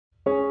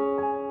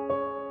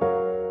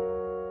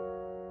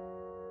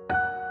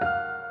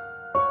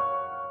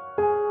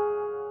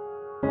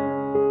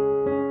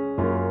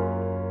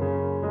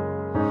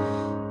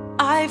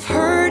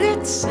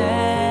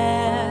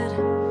said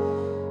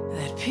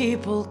that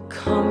people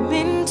come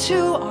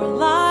into our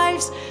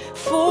lives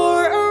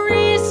for a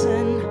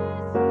reason,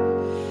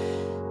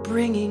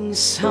 bringing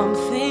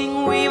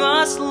something we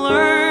must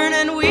learn,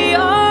 and we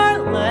are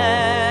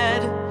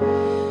led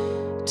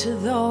to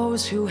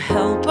those who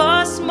help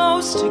us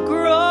most to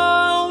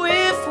grow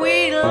if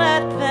we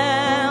let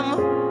them,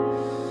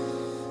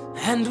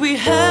 and we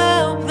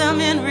help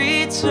them in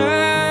return.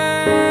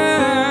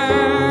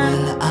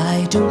 Well,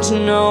 I don't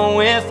know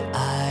if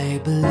I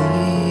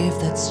believe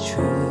that's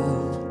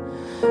true,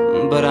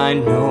 but I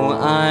know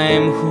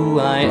I'm who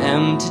I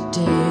am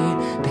today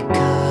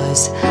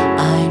because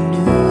I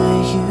knew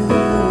you.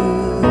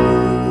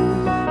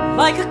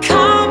 Like a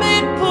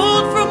comet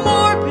pulled from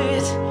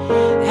orbit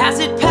as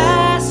it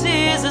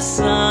passes the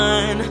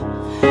sun,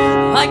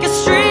 like a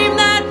stream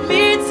that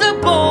meets a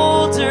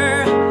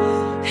boulder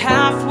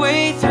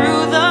halfway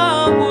through the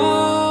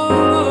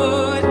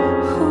wood.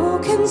 Who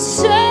can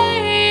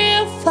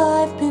say if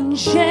I've been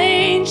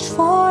changed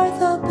for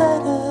the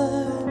better?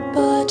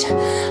 But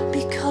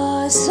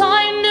because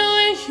I knew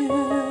you,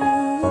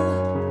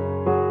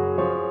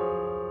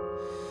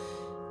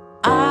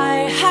 I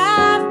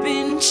have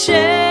been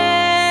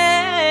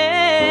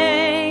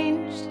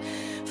changed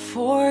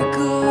for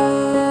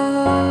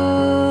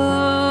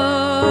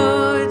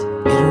good. it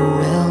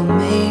well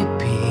may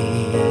be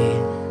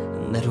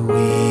that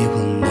we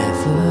will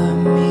never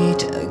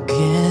meet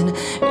again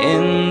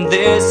in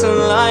this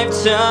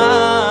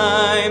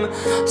lifetime.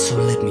 So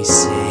let me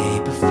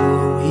say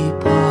before we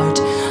part,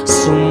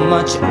 so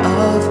much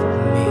of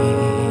me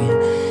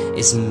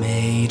is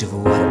made of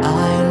what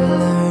I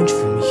learned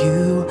from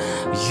you.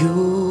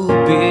 You'll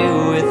be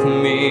with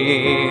me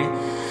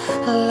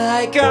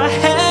like a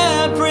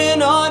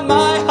handprint on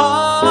my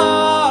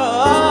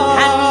heart.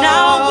 And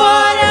now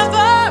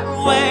whatever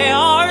way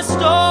our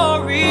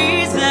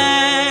stories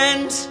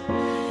end,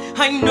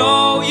 I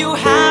know you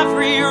have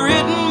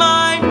rewritten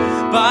mine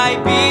by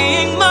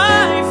being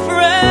my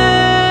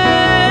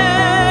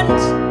friend.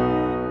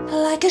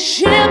 Like a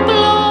ship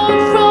blown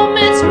from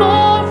its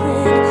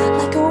mooring,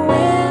 like a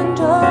wind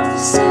of the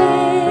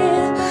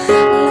sea,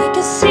 like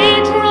a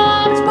seed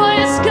dropped by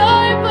a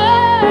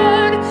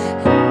skybird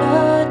in a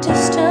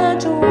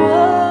distant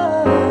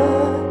world.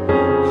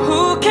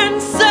 Who can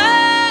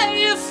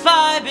say if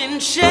I've been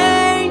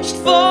changed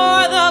for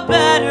the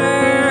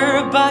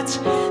better? But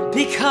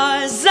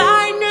because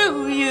I knew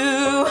you,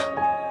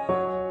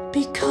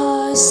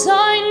 Because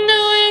I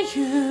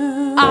knew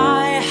you,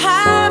 I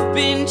have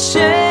been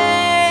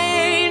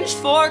changed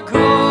for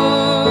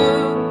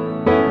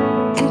good.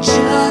 and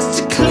just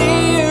to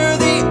clear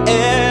the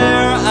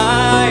air,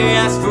 I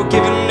ask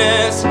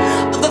forgiveness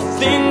of the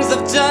things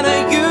I've done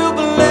and you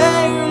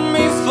blame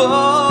me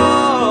for.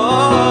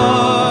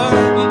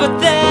 But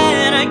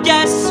then I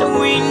guess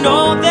we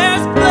know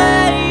there's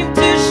blame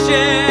to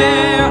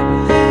share,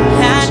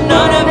 and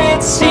none of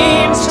it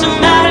seems to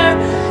matter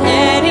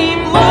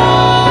anymore.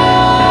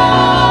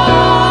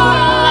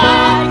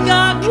 Like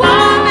a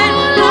comet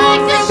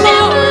pulled from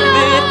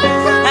orbit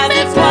as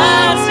it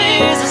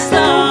passes the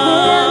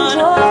sun,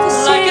 like a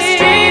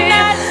stream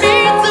that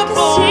meets a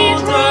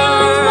boulder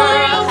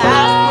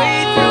halfway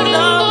through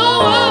the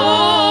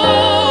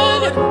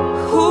wood.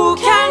 Who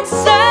can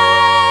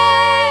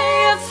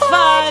say if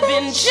I've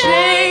been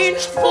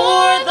changed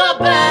for the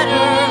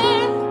better?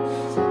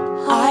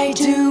 I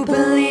do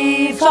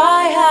believe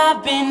I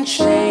have been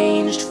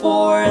changed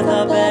for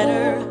the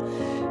better,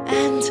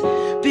 and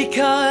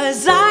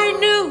because I